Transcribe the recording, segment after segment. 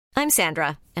I'm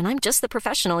Sandra, and I'm just the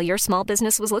professional your small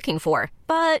business was looking for.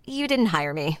 But you didn't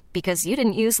hire me because you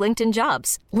didn't use LinkedIn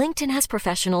Jobs. LinkedIn has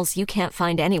professionals you can't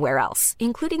find anywhere else,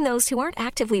 including those who aren't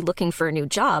actively looking for a new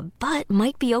job, but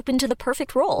might be open to the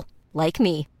perfect role, like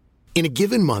me. In a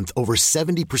given month, over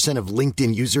 70% of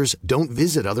LinkedIn users don't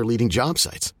visit other leading job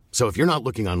sites. So if you're not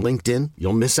looking on LinkedIn,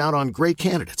 you'll miss out on great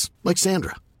candidates like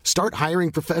Sandra. Start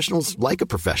hiring professionals like a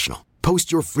professional.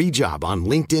 Post your free job on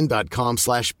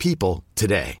linkedin.com/people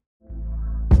today.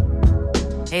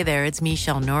 Hey there, it's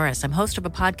Michelle Norris. I'm host of a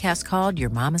podcast called Your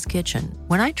Mama's Kitchen.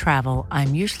 When I travel,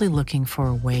 I'm usually looking for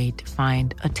a way to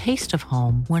find a taste of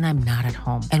home when I'm not at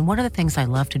home. And one of the things I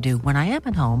love to do when I am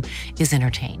at home is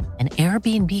entertain. And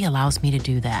Airbnb allows me to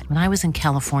do that. When I was in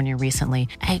California recently,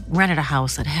 I rented a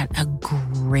house that had a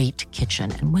great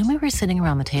kitchen. And when we were sitting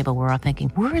around the table, we're all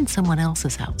thinking, we're in someone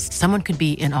else's house. Someone could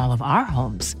be in all of our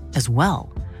homes as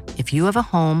well. If you have a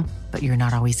home, but you're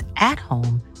not always at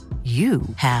home, you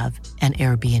have an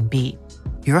Airbnb.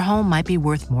 Your home might be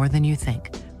worth more than you think.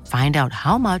 Find out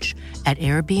how much at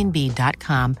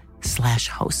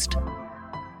airbnb.com/host.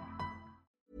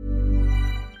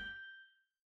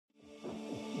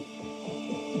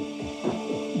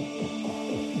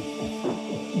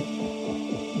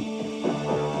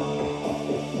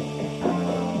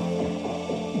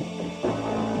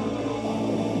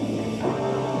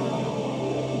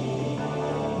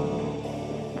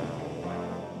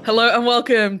 Hello and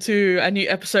welcome to a new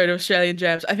episode of Australian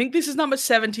Jams. I think this is number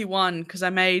 71 because I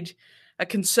made a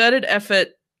concerted effort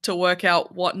to work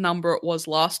out what number it was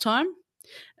last time.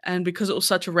 And because it was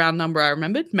such a round number, I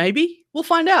remembered. Maybe. We'll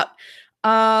find out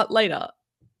later.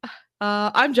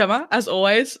 I'm Gemma, as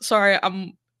always. Sorry,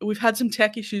 we've had some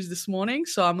tech issues this morning,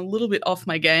 so I'm a little bit off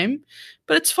my game,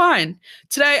 but it's fine.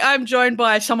 Today, I'm joined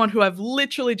by someone who I've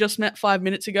literally just met 5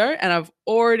 minutes ago, and I've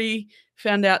already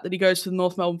found out that he goes to the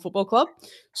North Melbourne Football Club,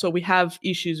 so we have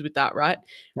issues with that, right?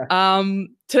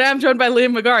 Today, I'm joined by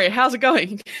Liam McGorry. How's it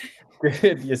going?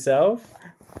 Good. Yourself?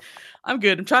 I'm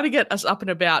good. I'm trying to get us up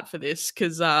and about for this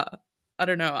because, I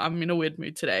don't know, I'm in a weird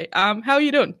mood today. How are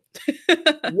you doing?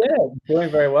 Yeah,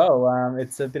 doing very well.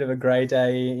 It's a bit of a grey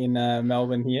day in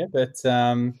Melbourne here, but,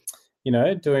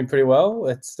 doing pretty well.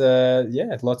 It's,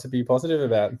 lots to be positive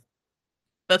about.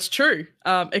 That's true,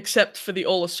 except for the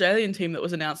All-Australian team that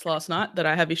was announced last night that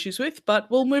I have issues with,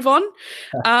 but we'll move on.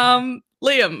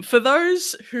 Liam, for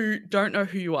those who don't know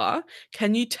who you are,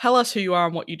 can you tell us who you are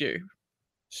and what you do?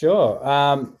 Sure.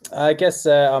 I guess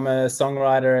I'm a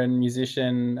songwriter and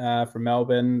musician from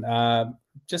Melbourne.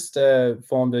 Just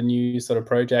formed a new sort of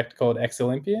project called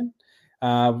Ex-Olympian.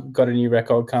 Got a new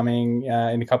record coming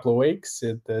in a couple of weeks,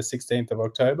 at the 16th of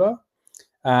October.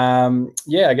 I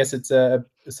guess it's a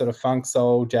sort of funk,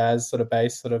 soul, jazz sort of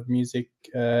bass sort of music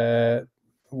for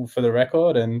the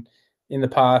record. And in the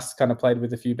past, kind of played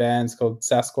with a few bands called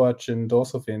Sasquatch and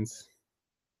Dorsal Fins.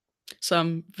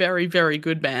 Some very, very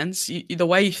good bands. The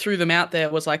way you threw them out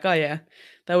there was like, oh yeah,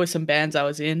 there were some bands I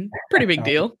was in. Pretty big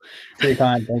deal. Pretty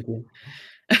kind, thank you.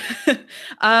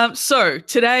 So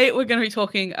today we're going to be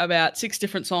talking about 6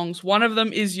 different songs. One of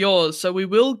them is yours. So we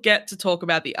will get to talk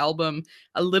about the album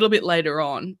a little bit later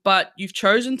on, but you've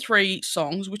chosen 3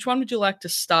 songs. Which one would you like to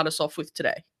start us off with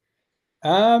today?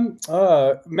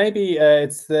 Maybe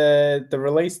it's the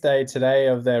release day today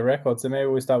of their record. So maybe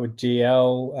we'll start with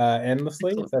GL,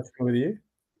 Endlessly, if that's cool with you.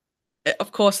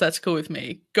 Of course, that's cool with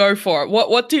me. Go for it.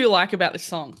 What do you like about this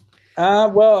song?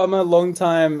 Well, I'm a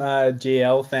long-time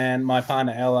GL fan. My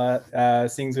partner Ella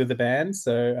sings with the band,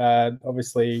 so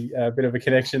obviously a bit of a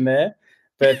connection there.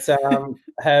 But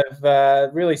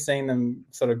have really seen them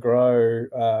sort of grow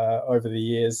over the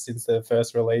years since the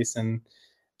first release, and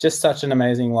just such an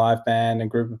amazing live band and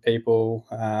group of people.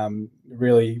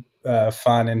 Really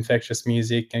fun, infectious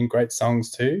music and great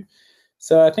songs too.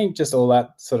 So I think just all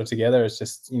that sort of together is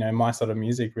just, my sort of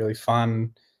music, really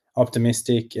fun,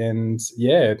 optimistic, and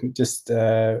just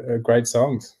great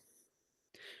songs.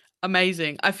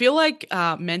 Amazing. I feel like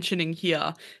mentioning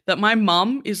here that my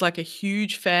mum is like a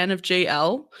huge fan of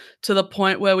GL, to the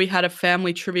point where we had a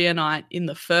family trivia night in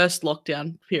the first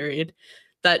lockdown period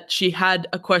that she had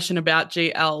a question about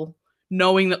GL,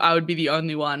 knowing that I would be the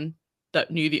only one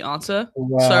that knew the answer.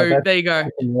 Wow, so there you go.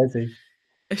 Amazing.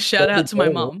 A shout out to my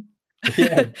mum.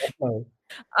 Yeah,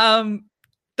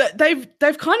 definitely.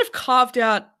 They've kind of carved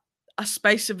out a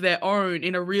space of their own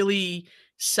in a really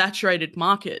saturated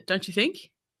market, don't you think?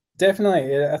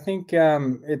 Definitely. I think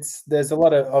there's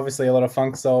obviously a lot of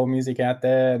funk soul music out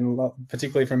there, and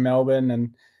particularly from Melbourne,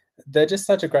 and they're just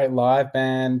such a great live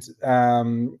band.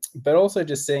 But also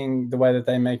just seeing the way that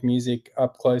they make music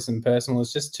up close and personal.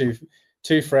 It's just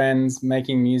two friends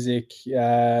making music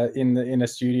in a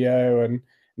studio, and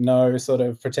no sort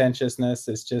of pretentiousness.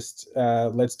 It's just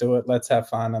let's do it, let's have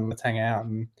fun, and let's hang out.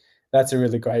 And that's a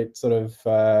really great sort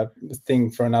of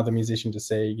thing for another musician to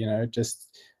see.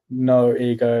 Just no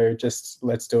ego, just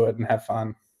let's do it and have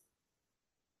fun.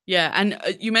 Yeah, and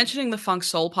you mentioning the funk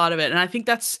soul part of it, and I think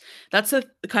that's a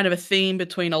kind of a theme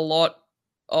between a lot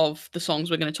of the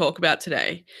songs we're going to talk about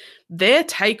today. Their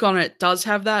take on it does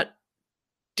have that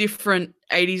different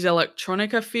 80s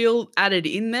electronica feel added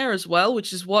in there as well,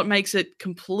 which is what makes it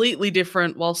completely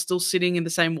different while still sitting in the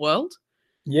same world.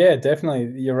 Yeah,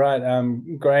 definitely. You're right.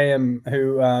 Graham,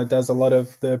 who does a lot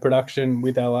of the production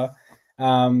with Ella,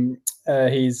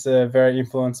 he's very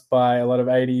influenced by a lot of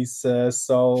 80s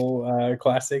soul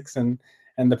classics and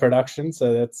the production.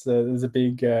 So there's a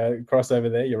big crossover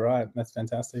there. You're right. That's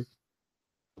fantastic.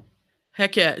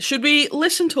 Heck yeah. Should we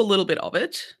listen to a little bit of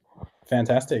it?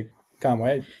 Fantastic. Can't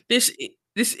wait. This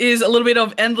is a little bit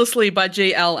of Endlessly by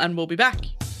GL, and we'll be back.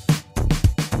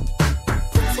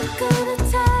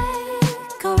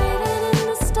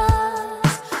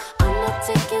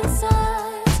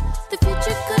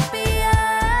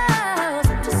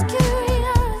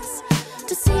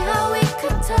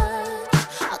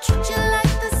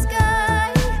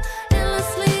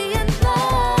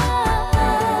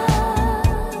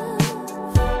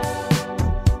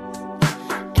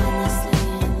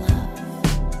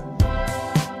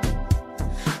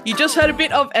 You just heard a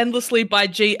bit of Endlessly by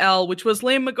GL, which was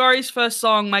Liam McGorry's first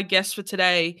song, my guest for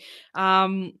today. What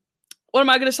am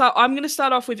I going to start? I'm going to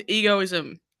start off with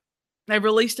Egoism. They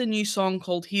released a new song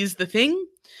called Here's the Thing.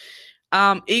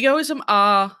 Egoism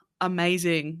are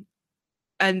amazing,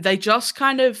 and they just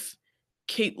kind of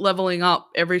keep leveling up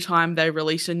every time they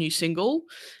release a new single.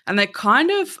 And they're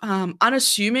kind of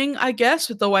unassuming, I guess,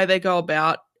 with the way they go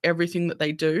about everything that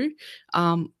they do.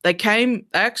 They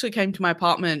actually came to my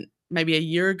apartment maybe a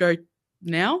year ago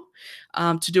now,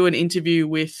 to do an interview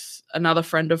with another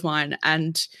friend of mine,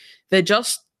 and they're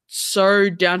just so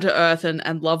down to earth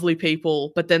and lovely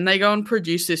people, but then they go and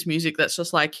produce this music that's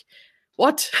just like,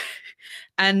 what?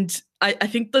 And I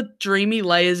think the dreamy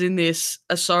layers in this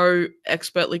are so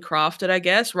expertly crafted, I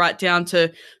guess, right down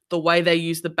to the way they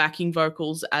use the backing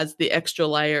vocals as the extra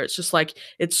layer. It's just like,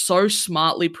 it's so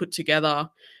smartly put together,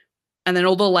 and then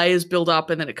all the layers build up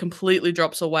and then it completely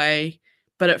drops away,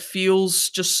 but it feels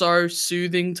just so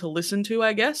soothing to listen to,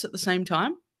 I guess, at the same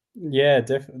time. Yeah,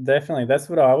 definitely. That's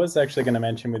what I was actually going to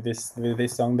mention with this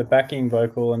song. The backing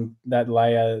vocal and that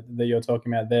layer that you're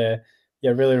talking about there,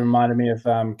 yeah, really reminded me of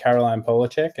Caroline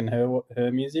Polachek and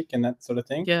her music and that sort of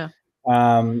thing. Yeah.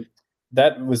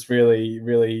 That was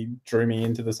really drew me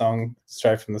into the song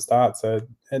straight from the start. So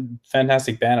a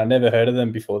fantastic band. I never heard of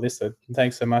them before this. So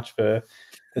thanks so much for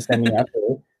sending out to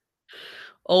me.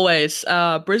 Always.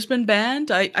 Brisbane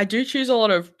band. I do choose a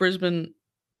lot of Brisbane.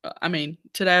 I mean,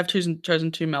 today I've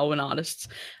chosen 2 Melbourne artists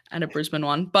and a Brisbane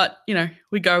one, but,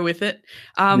 we go with it.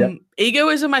 Yep.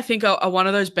 Egoism, I think, are one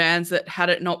of those bands that, had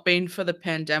it not been for the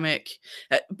pandemic,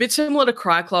 a bit similar to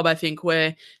Cry Club, I think,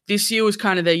 where this year was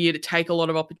kind of their year to take a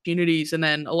lot of opportunities, and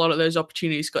then a lot of those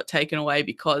opportunities got taken away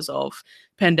because of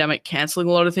pandemic cancelling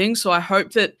a lot of things. So I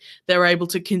hope that they're able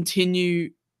to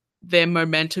continue their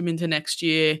momentum into next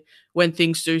year when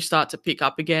things do start to pick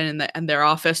up again, and there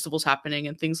are festivals happening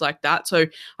and things like that. So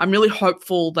I'm really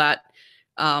hopeful that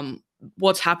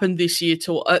what's happened this year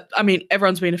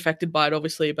everyone's been affected by it,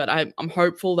 obviously, but I'm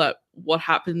hopeful that what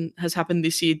has happened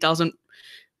this year doesn't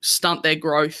stunt their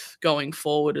growth going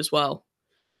forward as well.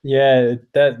 Yeah,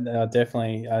 that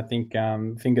definitely. I think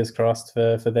fingers crossed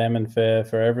for them and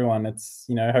for everyone. It's,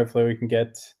 hopefully we can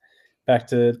get back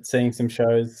to seeing some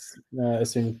shows as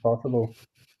soon as possible.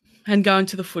 And going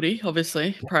to the footy,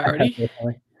 obviously, priority.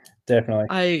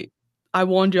 Definitely. I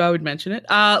warned you I would mention it.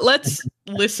 Let's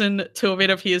listen to a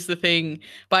bit of Here's the Thing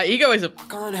by Egoism. I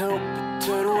can't help but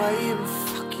turn away and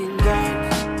fucking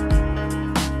dance.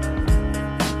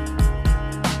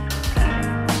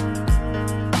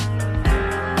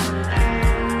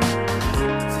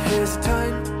 So here's the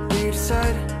time you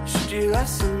decide, should you love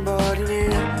somebody new?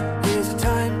 Here's the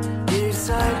time you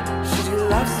decide, should you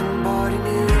love somebody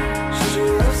new? Should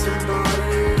you love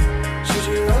somebody? Should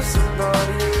you love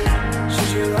somebody?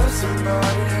 Should you love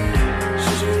somebody?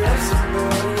 Should you love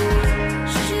somebody?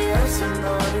 Should you love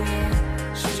somebody?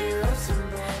 Should you love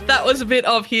somebody? That was a bit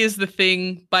of Here's the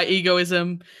Thing by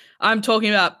Egoism. I'm talking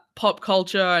about pop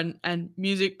culture and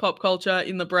music pop culture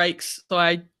in the breaks, so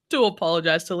I do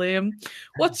apologize to Liam.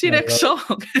 What's your next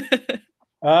song?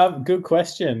 Good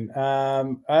question.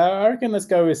 I reckon let's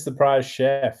go with Surprise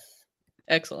Chef.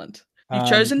 Excellent. You've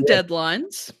chosen yeah,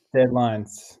 Deadlines.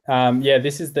 Deadlines. Yeah,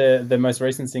 this is the most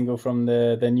recent single from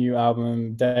the new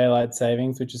album Daylight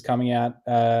Savings, which is coming out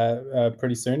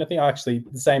pretty soon. I think actually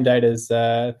the same date as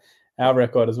our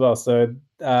record as well. So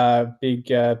big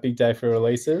day for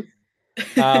releases.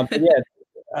 But yeah,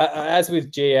 as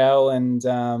with GL and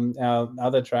our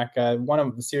other track, one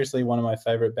of my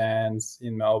favorite bands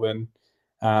in Melbourne,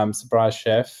 Surprise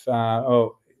Chef,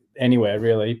 or anywhere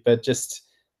really, but just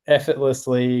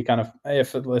effortlessly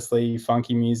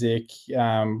funky music,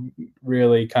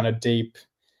 really kind of deep,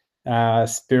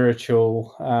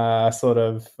 spiritual sort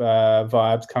of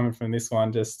vibes coming from this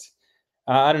one. Just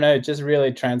I don't know, just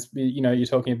really you're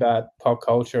talking about pop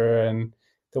culture and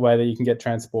the way that you can get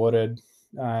transported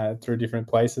through different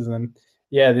places, and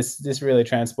yeah, this really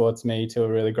transports me to a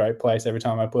really great place every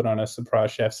time I put on a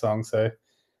Surprise Chef song. So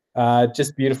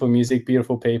just beautiful music,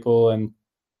 beautiful people, and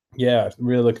yeah,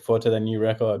 really looking forward to the new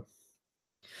record.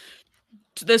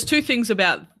 There's two things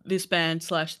about this band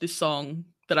 / this song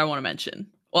that I want to mention.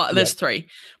 Well, there's three,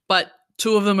 but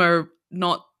two of them are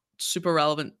not super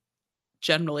relevant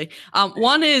generally.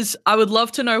 One is I would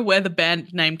love to know where the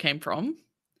band name came from.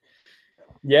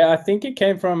 Yeah, I think it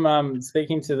came from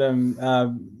speaking to them.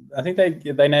 I think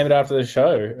they named it after the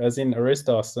show, as in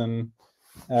Aristos and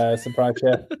Surprise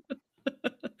Chef.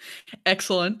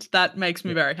 Excellent. That makes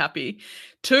me very happy.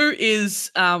 Two is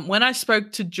when I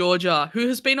spoke to Georgia, who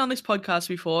has been on this podcast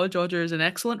before. Georgia is an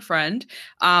excellent friend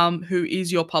who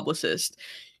is your publicist,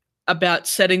 about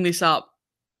setting this up.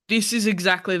 This is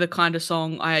exactly the kind of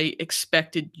song I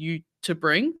expected you to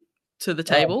bring to the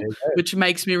table, which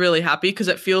makes me really happy because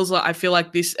I feel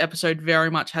like this episode very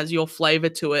much has your flavor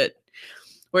to it.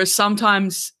 Whereas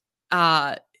sometimes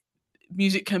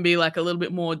music can be like a little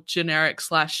bit more generic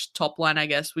 / top line, I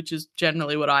guess, which is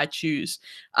generally what I choose.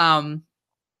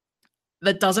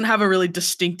 That doesn't have a really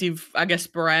distinctive, I guess,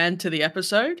 brand to the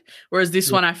episode. Whereas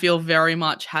this one I feel very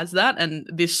much has that. And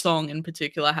this song in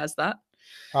particular has that.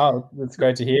 Oh, that's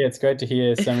great to hear. It's great to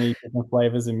hear so many different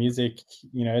flavors of music.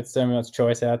 It's so much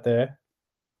choice out there.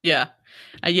 Yeah.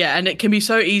 And it can be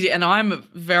so easy. And I'm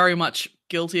very much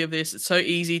guilty of this. It's so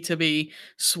easy to be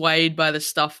swayed by the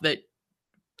stuff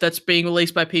that's being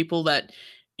released by people that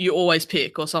you always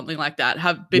pick or something like that.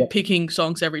 Have been picking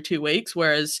songs every 2 weeks,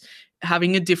 whereas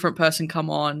having a different person come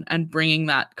on and bringing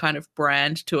that kind of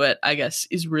brand to it, I guess,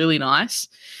 is really nice.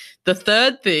 The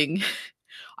third thing,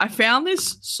 I found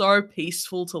this so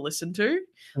peaceful to listen to.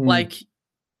 Like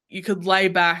you could lay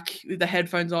back with the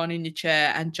headphones on in your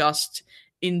chair and just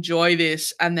enjoy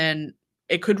this, and then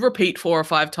it could repeat 4 or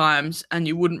 5 times and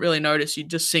you wouldn't really notice. You'd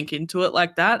just sink into it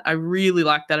like that. I really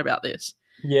like that about this.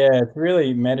 Yeah, it's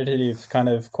really meditative kind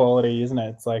of quality, isn't it?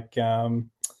 It's like,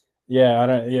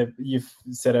 you've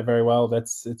said it very well.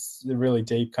 It's a really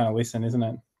deep kind of listen, isn't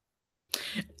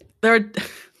it?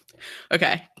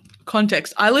 Okay,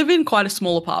 context. I live in quite a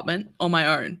small apartment on my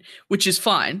own, which is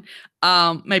fine.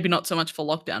 Maybe not so much for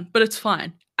lockdown, but it's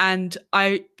fine. And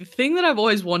the thing that I've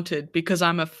always wanted, because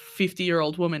I'm a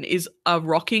 50-year-old woman, is a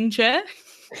rocking chair.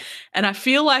 And I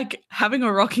feel like having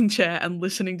a rocking chair and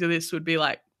listening to this would be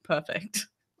like perfect.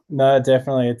 No,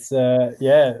 definitely. It's a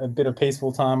bit of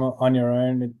peaceful time on your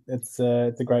own. It's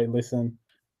a great listen.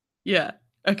 Yeah.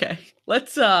 Okay.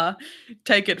 Let's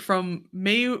take it from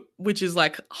me, which is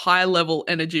like high level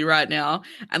energy right now,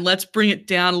 and let's bring it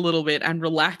down a little bit and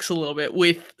relax a little bit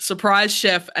with Surprise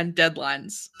Chef and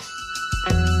Deadlines.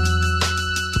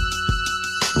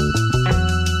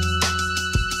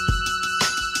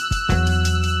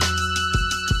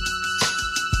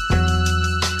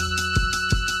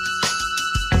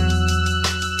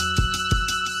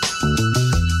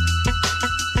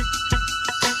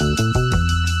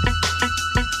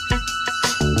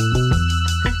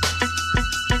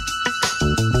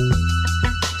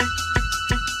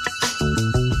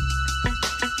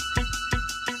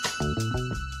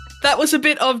 That was a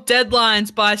bit of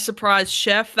Deadlines by Surprise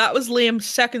Chef. That was Liam's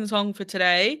second song for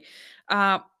today.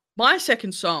 My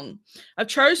second song, I've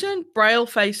chosen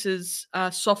Brailleface's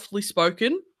Softly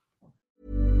Spoken.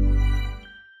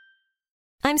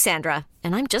 I'm Sandra,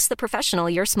 and I'm just the professional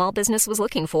your small business was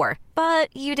looking for.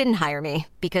 But you didn't hire me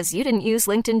because you didn't use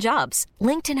LinkedIn Jobs.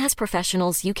 LinkedIn has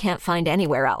professionals you can't find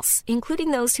anywhere else,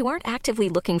 including those who aren't actively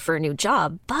looking for a new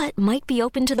job, but might be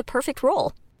open to the perfect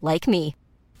role, like me.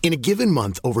 In a given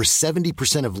month, over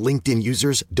 70% of LinkedIn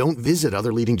users don't visit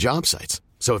other leading job sites.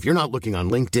 So if you're not looking on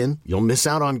LinkedIn, you'll miss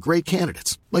out on great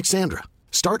candidates like Sandra.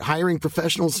 Start hiring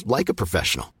professionals like a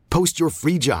professional. Post your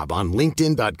free job on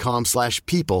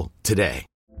linkedin.com/people today.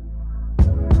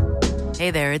 Hey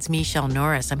there, it's Michelle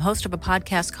Norris. I'm host of a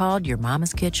podcast called Your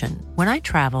Mama's Kitchen. When I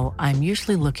travel, I'm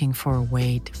usually looking for a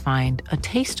way to find a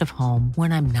taste of home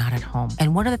when I'm not at home.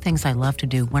 And one of the things I love to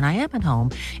do when I am at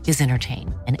home is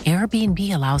entertain. And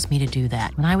Airbnb allows me to do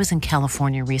that. When I was in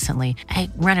California recently, I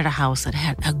rented a house that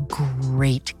had a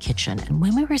great kitchen. And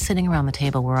when we were sitting around the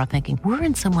table, we're all thinking, we're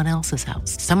in someone else's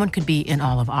house. Someone could be in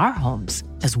all of our homes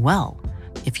as well.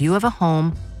 If you have a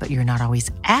home, but you're not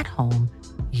always at home,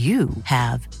 you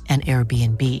have an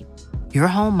Airbnb. Your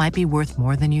home might be worth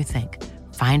more than you think.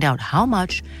 Find out how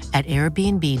much at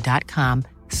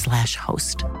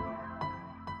airbnb.com/host.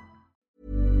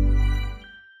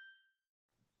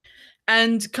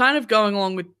 And kind of going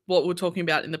along with what we were talking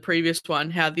about in the previous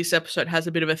one, how this episode has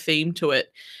a bit of a theme to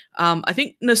it. I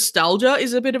think nostalgia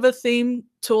is a bit of a theme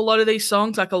to a lot of these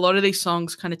songs. Like a lot of these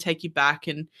songs kind of take you back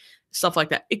and stuff like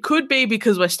that. It could be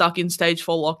because we're stuck in stage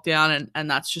 4 lockdown and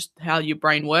that's just how your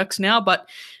brain works now. But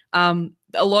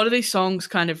a lot of these songs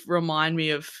kind of remind me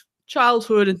of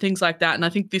childhood and things like that. And I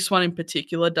think this one in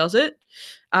particular does it.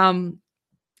 And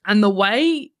the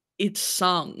way it's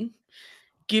sung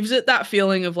gives it that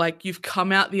feeling of like you've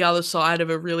come out the other side of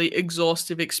a really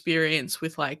exhaustive experience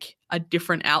with like a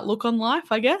different outlook on life,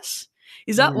 I guess.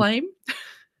 Is that lame?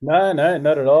 No,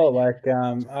 not at all. Like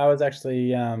I was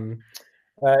actually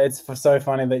it's so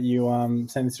funny that you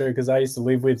sent this through because I used to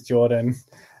live with Jordan.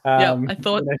 Yeah, I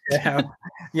thought.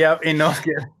 Yeah, in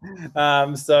Northcote.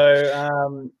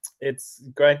 It's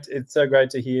great. It's so great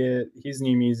to hear his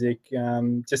new music.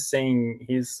 Just seeing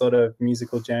his sort of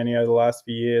musical journey over the last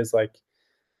few years. Like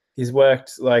he's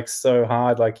worked like so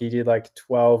hard. Like he did like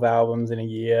 12 albums in a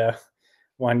year,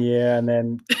 1 year, and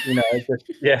then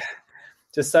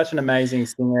just such an amazing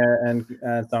singer and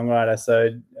songwriter. So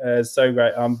it's so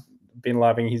great. Been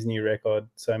loving his new record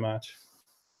so much,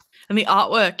 and the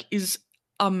artwork is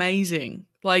amazing.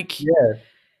 Like,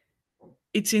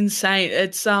 it's insane.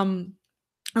 It's it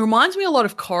reminds me a lot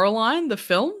of Coraline, the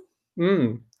film.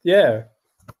 Yeah,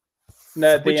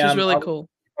 no, which is really cool.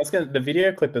 I was the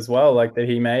video clip as well, like that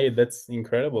he made. That's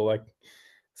incredible. Like,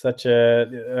 such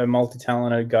a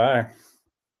multi-talented guy.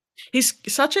 He's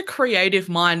such a creative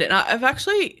mind, and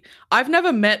I've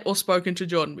never met or spoken to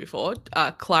Jordan before.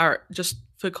 Clara, just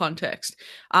for context.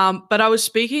 But I was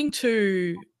speaking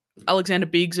to Alexander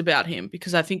Biggs about him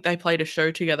because I think they played a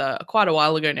show together quite a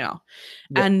while ago now.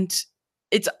 Yeah. And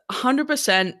it's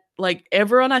 100% like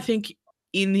everyone I think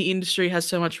in the industry has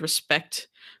so much respect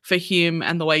for him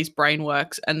and the way his brain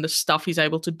works and the stuff he's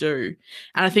able to do.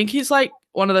 And I think he's like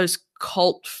one of those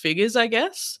cult figures, I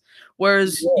guess.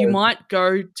 Whereas you might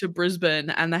go to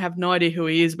Brisbane and they have no idea who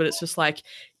he is, but it's just like,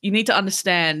 you need to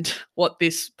understand what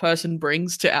this person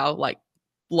brings to our like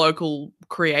local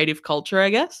creative culture, I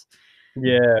guess.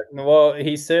 Yeah, well,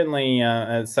 he certainly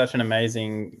has such an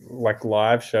amazing like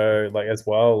live show, like as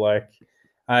well. Like,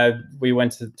 we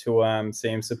went to see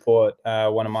him support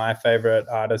one of my favorite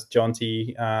artists,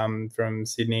 Jonty, from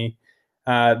Sydney.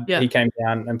 He came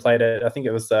down and played it. I think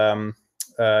it was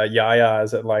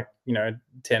Yaya's at like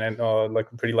 10 or like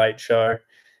a pretty late show,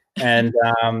 and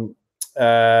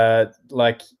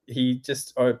like he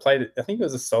just played it. I think it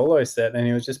was a solo set, and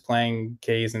he was just playing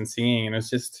keys and singing, and it was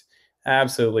just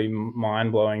absolutely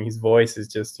mind-blowing. His voice is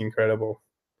just incredible.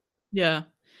 Yeah,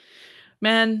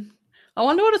 man, I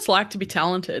wonder what it's like to be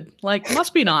talented. Like, it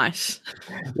must be nice.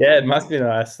 Yeah, it must be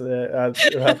nice. No,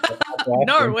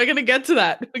 we're gonna get to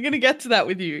that. We're gonna get to that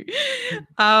with you.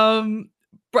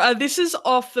 This is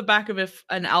off the back of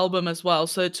an album as well,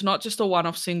 so it's not just a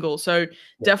one-off single. So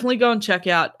definitely go and check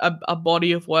out a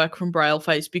body of work from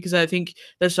Brailleface, because I think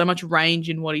there's so much range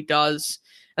in what he does.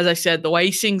 As I said, the way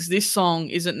he sings this song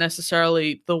isn't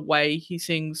necessarily the way he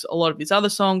sings a lot of his other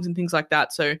songs and things like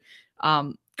that. So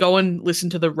go and listen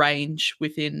to the range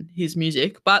within his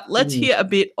music. But let's hear a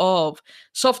bit of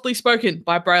Softly Spoken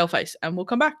by Brailleface, and we'll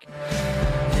come back.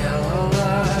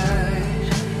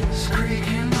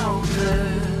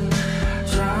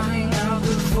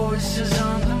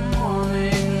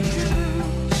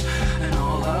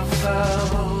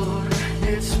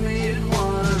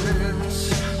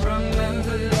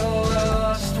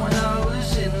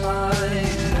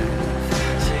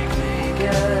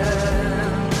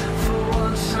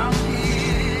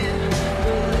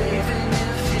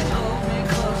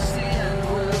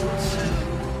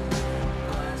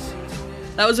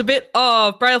 That was a bit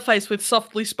of Brailleface with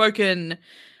Softly Spoken.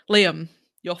 Liam,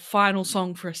 your final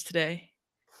song for us today.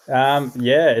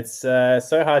 It's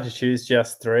so hard to choose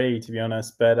just three, to be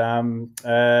honest. But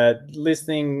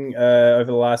listening over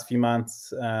the last few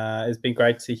months, it's been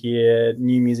great to hear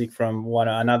new music from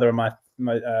another of my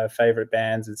favorite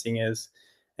bands and singers,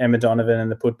 Emma Donovan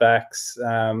and the Putbacks,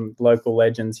 local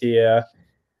legends here.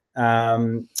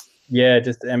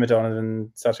 Just Emma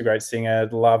Donovan, such a great singer.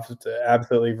 Loved,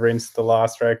 absolutely rinsed the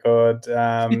last record.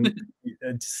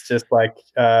 It's just like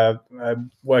I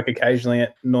work occasionally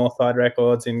at Northside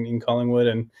Records in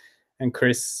Collingwood, and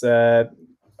Chris,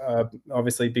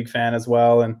 obviously big fan as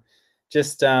well, and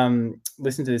just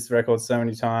listened to this record so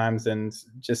many times, and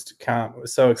just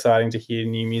so exciting to hear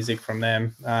new music from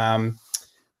them. Again,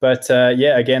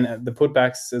 the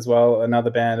Putbacks as well, another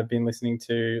band I've been listening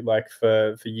to like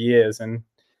for years, and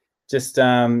just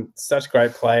such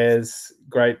great players,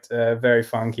 great, very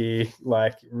funky,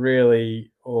 like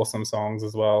really awesome songs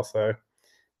as well. So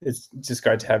it's just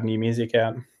great to have new music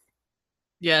out.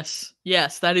 Yes,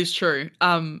 that is true.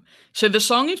 So the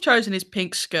song you've chosen is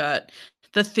Pink Skirt.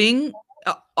 The thing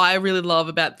I really love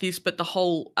about this, but the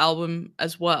whole album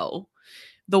as well,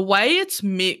 the way it's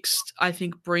mixed, I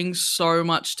think brings so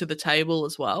much to the table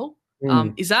as well.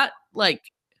 Is that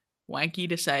like wanky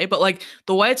to say, but like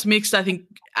the way it's mixed, I think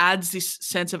adds this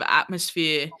sense of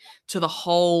atmosphere to the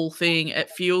whole thing. It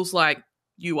feels like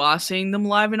you are seeing them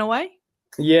live in a way.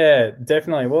 Yeah,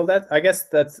 definitely. Well, I guess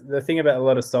that's the thing about a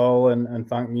lot of soul and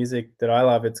funk music that I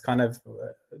love. It's kind of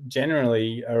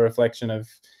generally a reflection of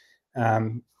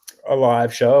a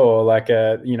live show, or like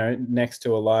next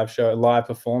to a live show, a live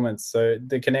performance. So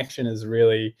the connection is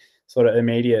really sort of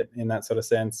immediate in that sort of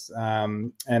sense.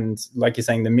 And like you're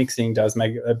saying, the mixing does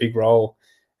make a big role.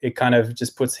 It kind of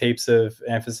just puts heaps of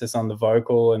emphasis on the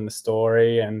vocal and the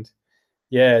story. And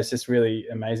yeah, it's just really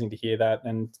amazing to hear that,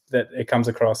 and that it comes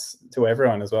across to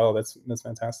everyone as well. That's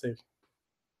fantastic.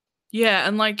 Yeah,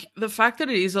 and like the fact that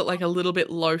it is like a little bit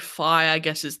lo-fi, I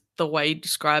guess is the way you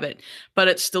describe it, but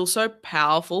it's still so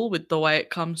powerful with the way it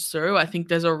comes through. I think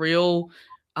there's a real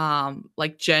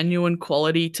like genuine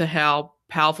quality to how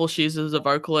powerful she is as a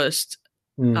vocalist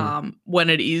when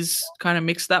it is kind of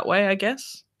mixed that way, I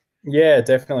guess. Yeah,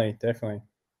 definitely.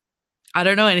 I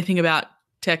don't know anything about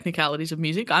technicalities of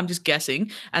music. I'm just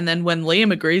guessing. And then when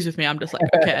Liam agrees with me, I'm just like,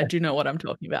 okay, I do know what I'm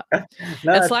talking about.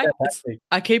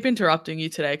 I keep interrupting you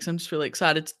today because I'm just really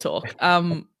excited to talk.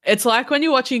 It's like when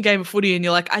you're watching a game of footy and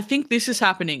you're like, I think this is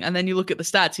happening. And then you look at the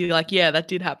stats, you're like, yeah, that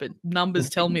did happen. Numbers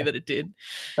tell me that it did.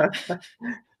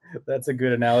 That's a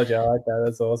good analogy. I like that.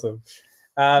 That's awesome.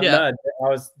 No, I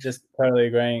was just totally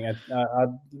agreeing.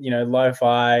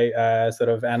 Lo-fi sort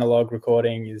of analog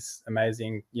recording is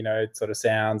amazing, sort of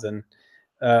sounds, and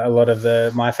a lot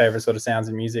of my favorite sort of sounds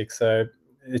in music. So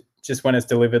it just, when it's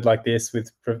delivered like this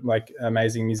with like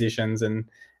amazing musicians and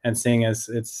singers,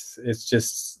 it's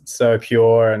just so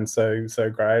pure and so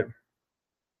great.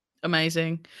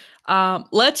 Amazing.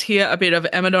 Let's hear a bit of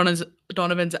Emma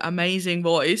Donovan's amazing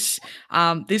voice.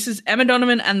 This is Emma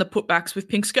Donovan and the Putbacks with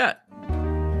Pink Skirt.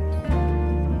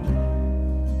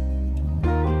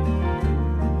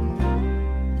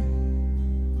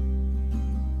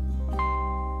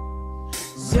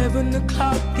 7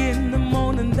 o'clock in the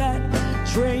morning, that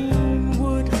train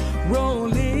would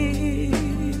roll in.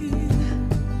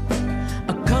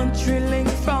 A country link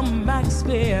from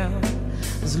Maxwell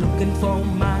was looking for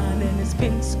mine in his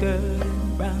pink skirt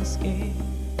and brown skin.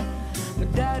 My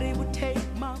daddy would take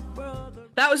my brother.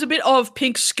 That was a bit of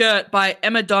Pink Skirt by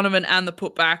Emma Donovan and the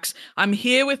Putbacks. I'm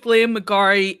here with Liam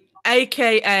McGorry,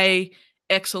 aka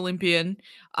Ex-Olympian,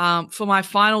 for my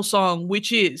final song,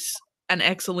 which is an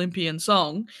Ex-Olympian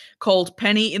song called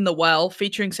Penny in the Well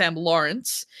featuring Sam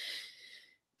Lawrence.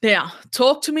 Now,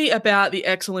 talk to me about the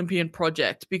Ex-Olympian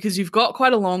project, because you've got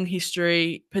quite a long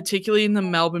history, particularly in the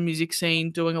Melbourne music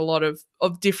scene, doing a lot of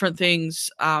different things,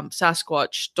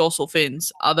 Sasquatch, Dorsal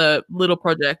Fins, other little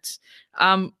projects.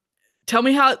 Tell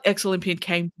me how Ex-Olympian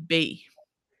came to be.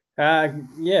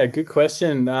 Yeah, good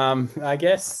question. I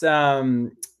guess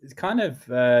it's kind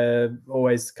of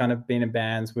always kind of been in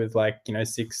bands with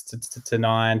 6 to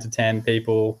 9 to 10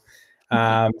 people,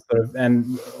 sort of,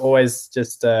 and always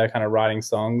just kind of writing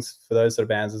songs for those sort of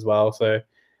bands as well. So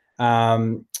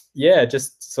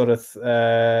just sort of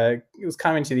it was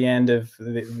coming to the end of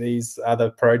these other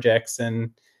projects,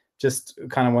 and just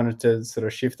kind of wanted to sort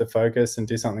of shift the focus and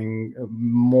do something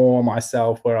more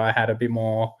myself, where I had a bit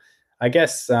more, I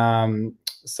guess, there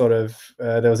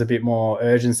was a bit more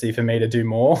urgency for me to do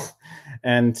more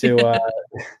and to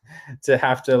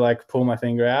have to pull my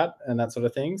finger out and that sort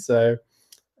of thing. So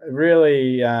it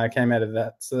really came out of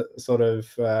that sort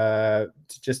of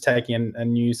just taking a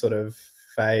new sort of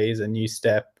phase, a new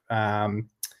step, and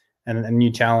a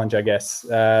new challenge, I guess.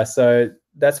 So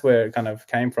that's where it kind of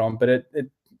came from. But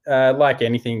it like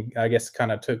anything, I guess,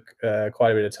 kind of took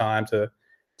quite a bit of time to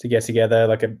get together.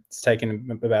 It's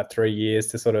taken about 3 years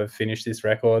to sort of finish this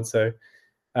record. So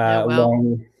Yeah,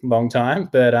 wow. long time.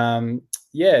 But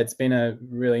yeah, it's been a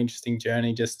really interesting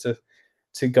journey just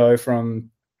to go from,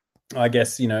 I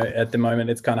guess, at the moment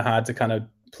it's kind of hard to kind of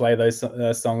play those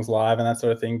songs live and that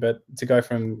sort of thing, but to go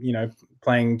from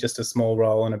playing just a small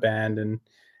role in a band and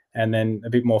then a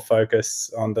bit more focus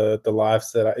on the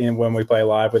lives that when we play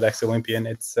live with Ex Olympian,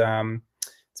 it's been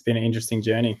an interesting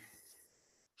journey.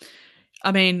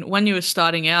 I mean, when you were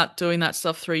starting out doing that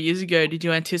stuff 3 years ago, did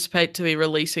you anticipate to be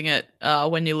releasing it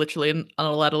when you're literally aren't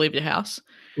allowed to leave your house?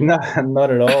 No,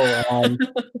 not at all.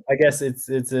 I guess it's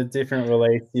a different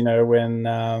release, when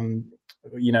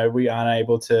we aren't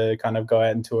able to kind of go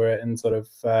out and tour it and sort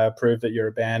of prove that you're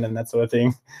a band and that sort of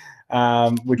thing,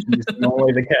 which is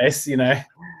normally the case,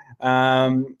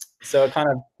 so it kind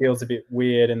of feels a bit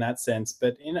weird in that sense.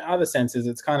 But in other senses,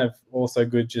 it's kind of also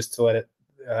good just to let it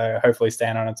hopefully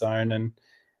stand on its own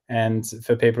and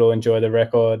for people to enjoy the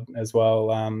record as well.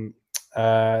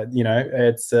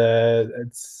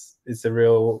 It's a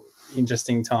real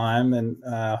interesting time, and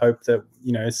hope that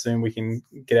soon we can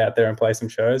get out there and play some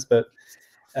shows, but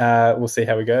we'll see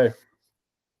how we go.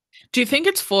 Do you think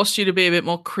it's forced you to be a bit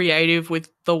more creative with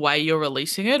the way you're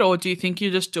releasing it, or do you think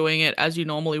you're just doing it as you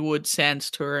normally would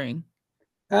sans touring?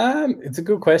 It's a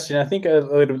good question. I think a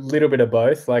little bit of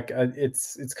both. Like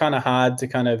it's kind of hard to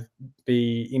kind of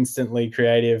be instantly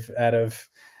creative out of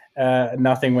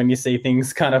nothing when you see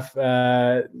things kind of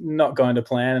not going to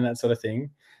plan and that sort of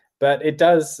thing. But it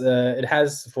does. It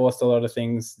has forced a lot of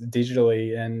things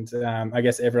digitally, and I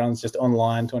guess everyone's just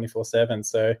online 24/7.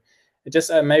 So it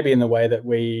just maybe in the way that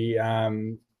we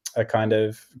are kind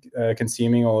of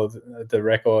consuming all of the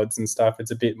records and stuff,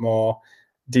 it's a bit more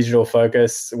digital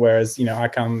focus, whereas I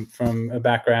come from a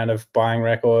background of buying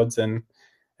records and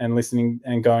listening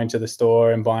and going to the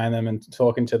store and buying them and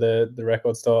talking to the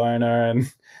record store owner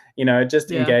and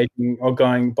just engaging or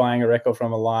buying a record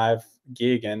from a live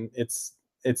gig. And it's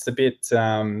a bit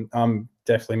I'm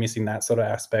definitely missing that sort of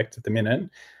aspect at the minute,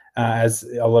 as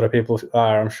a lot of people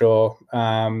are, I'm sure.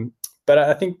 But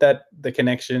I think that the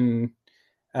connection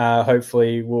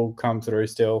hopefully will come through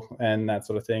still and that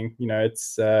sort of thing.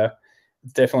 It's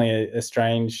definitely a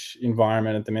strange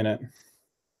environment at the minute.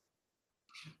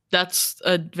 That's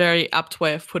a very apt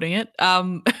way of putting it.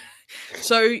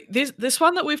 So this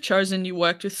one that we've chosen, you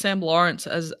worked with Sam Lawrence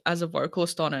as a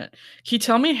vocalist on it. Can you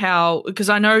tell me how? Because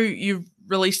I know you've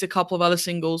released a couple of other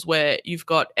singles where you've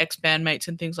got ex-bandmates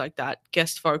and things like that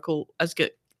guest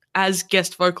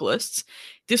guest vocalists.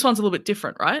 This one's a little bit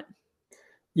different, right?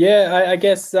 Yeah, I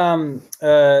guess Sam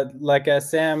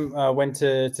went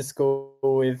to school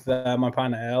with my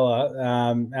partner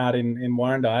Ella out in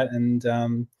Warrandyte, and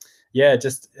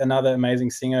just another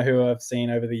amazing singer who I've seen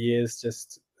over the years,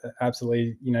 just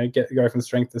absolutely go from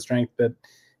strength to strength. But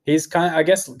he's kind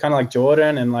of like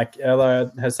Jordan and like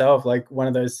Ella herself, like one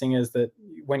of those singers that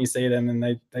when you see them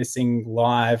and they sing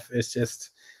live, it's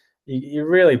just you're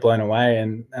really blown away.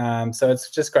 And so it's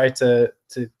just great to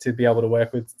be able to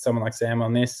work with someone like Sam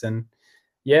on this. And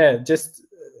just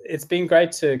it's been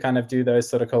great to kind of do those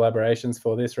sort of collaborations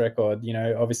for this record.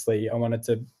 Obviously I wanted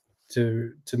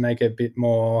to make a bit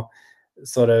more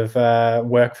sort of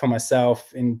work for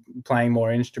myself in playing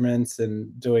more instruments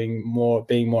and being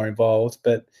more involved,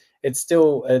 but it's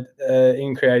still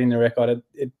in creating the record,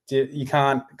 you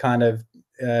can't kind of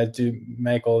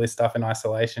make all this stuff in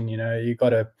isolation. You got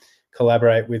to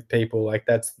collaborate with people. Like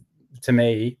that's, to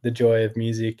me, the joy of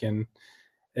music, and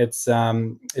it's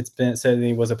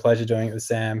certainly was a pleasure doing it with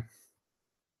Sam.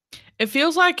 It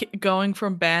feels like going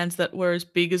from bands that were as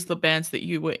big as the bands that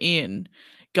you were in,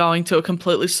 going to a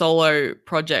completely solo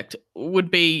project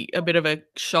would be a bit of a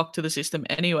shock to the system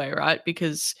anyway, right?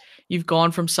 Because you've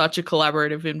gone from such a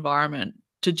collaborative environment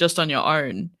to just on your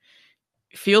own.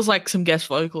 It feels like some guest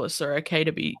vocalists are okay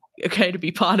to be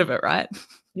part of it, right?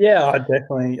 Yeah,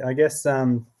 definitely. I guess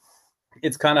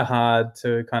it's kind of hard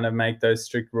to kind of make those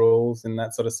strict rules in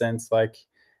that sort of sense. Like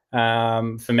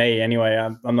for me anyway,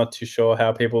 I'm not too sure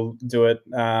how people do it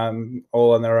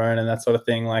all on their own and that sort of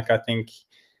thing. Like I think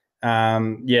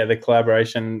the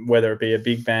collaboration, whether it be a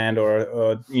big band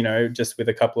or just with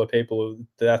a couple of people,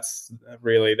 that's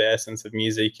really the essence of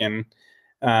music. And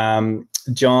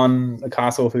John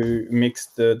Castle, who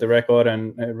mixed the record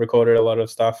and recorded a lot of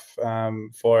stuff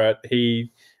for it,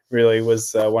 he really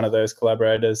was one of those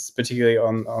collaborators, particularly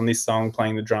on this song,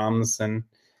 playing the drums. And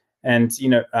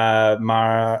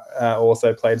Mara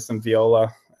also played some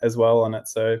viola as well on it.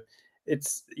 So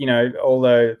it's,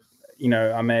 although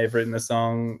I may have written the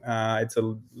song, it's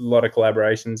a lot of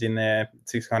collaborations in there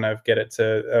to kind of get it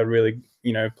to a really,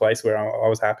 place where I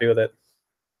was happy with it.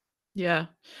 Yeah.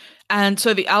 And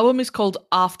so the album is called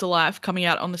Afterlife, coming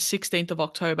out on the 16th of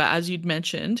October, as you'd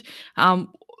mentioned.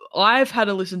 I've had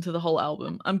to listen to the whole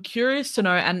album. I'm curious to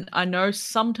know, and I know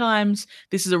sometimes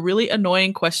this is a really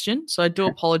annoying question, so I do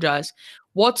apologize.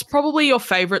 What's probably your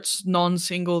favorite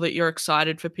non-single that you're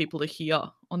excited for people to hear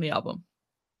on the album?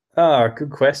 Oh,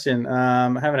 good question. I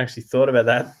haven't actually thought about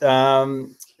that.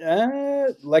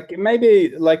 Like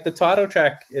maybe like the title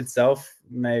track itself.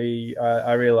 Maybe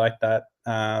I really like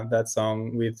that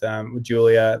song with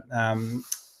Julia,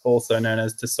 also known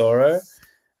as Tesoro.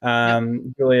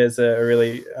 Julia is a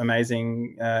really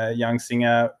amazing young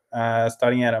singer,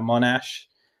 starting out at Monash,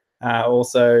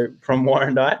 also from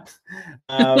Warrandyte.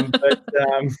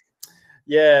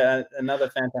 Yeah, another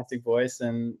fantastic voice,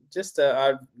 and just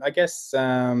I guess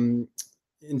in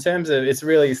terms of, it's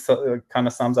really kind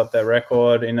of sums up that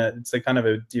record it's a kind of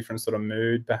a different sort of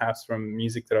mood, perhaps from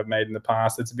music that I've made in the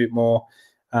past. It's a bit more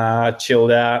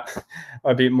chilled out,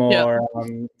 a bit more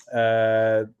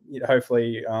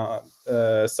hopefully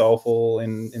soulful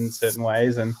in certain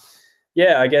ways, and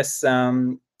yeah, I guess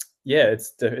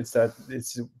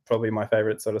it's probably my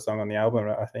favorite sort of song on the album,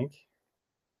 I think.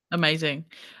 Amazing.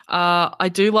 I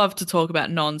do love to talk about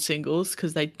non-singles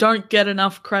because they don't get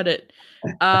enough credit.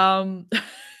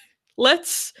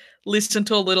 Let's listen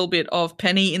to a little bit of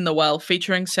Penny in the Well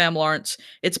featuring Sam Lawrence.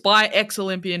 It's by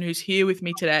Ex-Olympian, who's here with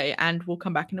me today, and we'll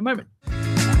come back in a moment.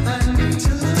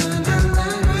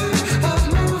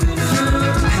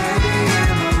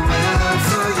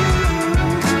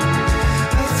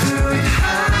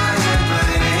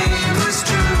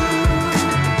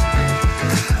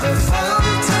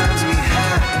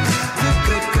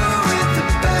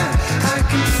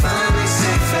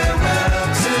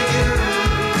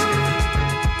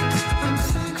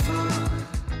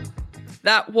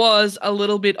 That was a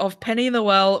little bit of Penny in the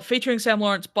Well featuring Sam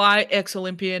Lawrence by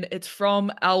Ex-Olympian. It's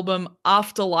from album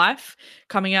Afterlife,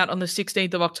 coming out on the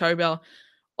 16th of October.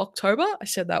 October? I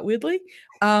said that weirdly.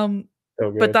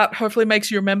 But that hopefully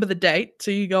makes you remember the date so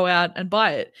you go out and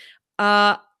buy it.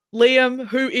 Liam,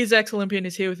 who is Ex-Olympian,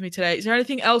 is here with me today. Is there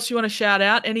anything else you want to shout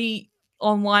out? Any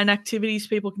online activities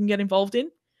people can get involved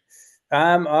in?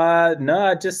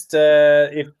 No, just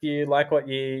if you like what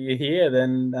you hear,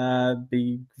 then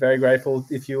be very grateful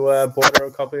if you bought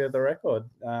a copy of the record.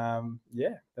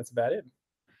 Yeah, that's about it.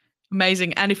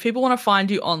 Amazing. And if people want to find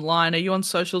you online, are you on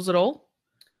socials at all?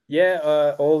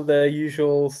 Yeah, all the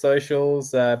usual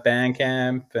socials,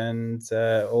 Bandcamp, and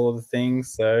all of the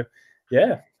things. So,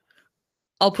 yeah.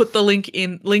 I'll put the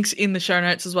links in the show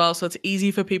notes as well, so it's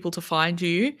easy for people to find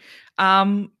you.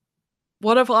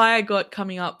 What have I got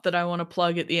coming up that I want to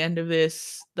plug at the end of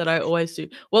this that I always do?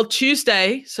 Well,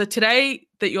 Tuesday, so today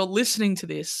that you're listening to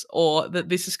this, or that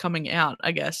this is coming out,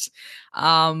 I guess,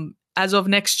 as of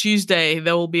next Tuesday,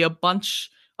 there will be a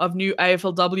bunch of new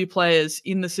AFLW players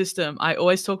in the system. I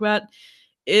always talk about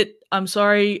it. I'm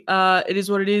sorry, it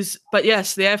is what it is. But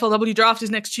yes, the AFLW draft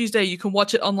is next Tuesday. You can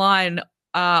watch it online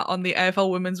on the AFL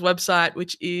Women's website,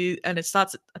 and it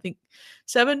starts at, I think,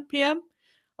 7 p.m.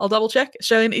 I'll double check.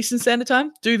 Australian Eastern Standard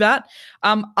Time. Do that.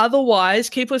 Otherwise,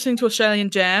 keep listening to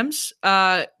Australian Jams.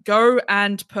 Go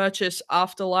and purchase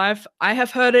Afterlife. I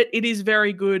have heard it. It is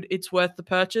very good. It's worth the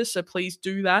purchase. So please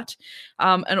do that.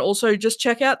 And also just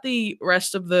check out the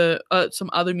rest of the some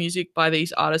other music by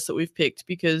these artists that we've picked,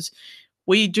 because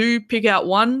we do pick out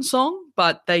one song,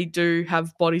 but they do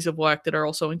have bodies of work that are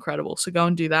also incredible. So go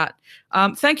and do that.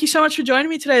 Thank you so much for joining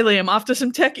me today, Liam, after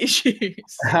some tech issues.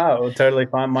 Oh, totally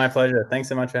fine. My pleasure. Thanks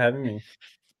so much for having me.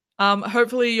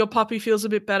 Hopefully your puppy feels a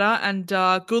bit better, and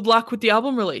good luck with the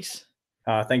album release.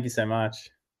 Thank you so much.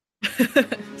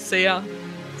 See ya.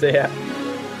 See ya.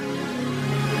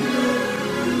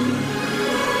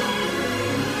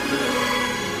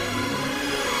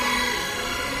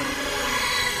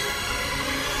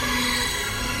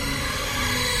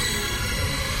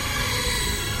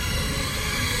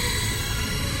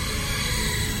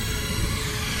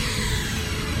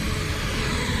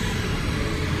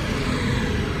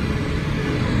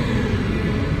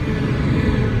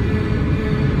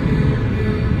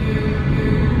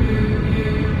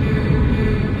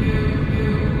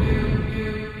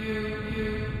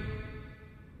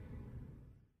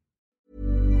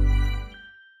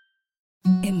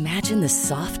 Imagine the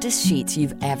softest sheets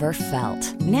you've ever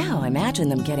felt. Now imagine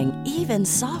them getting even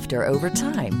softer over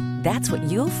time. That's what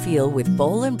you'll feel with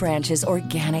Boll & Branch's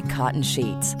organic cotton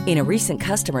sheets. In a recent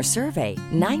customer survey,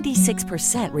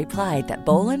 96% replied that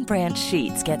Boll & Branch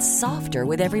sheets get softer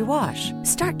with every wash.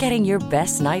 Start getting your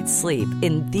best night's sleep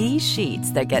in these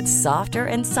sheets that get softer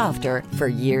and softer for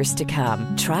years to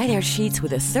come. Try their sheets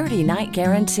with a 30-night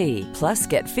guarantee. Plus,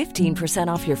 get 15%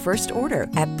 off your first order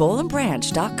at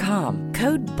bollandbranch.com.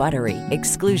 Code BUTTERY.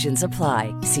 Exclusions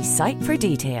apply. See site for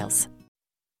details.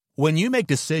 When you make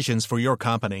decisions for your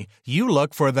company, you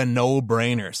look for the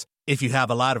no-brainers. If you have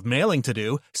a lot of mailing to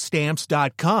do,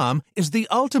 Stamps.com is the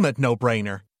ultimate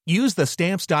no-brainer. Use the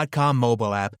Stamps.com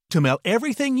mobile app to mail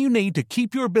everything you need to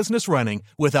keep your business running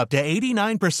with up to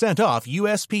 89% off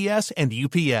USPS and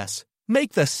UPS.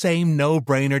 Make the same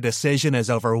no-brainer decision as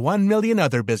over 1 million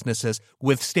other businesses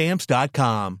with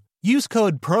Stamps.com. Use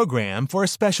code PROGRAM for a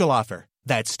special offer.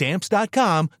 That's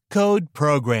Stamps.com, code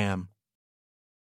PROGRAM.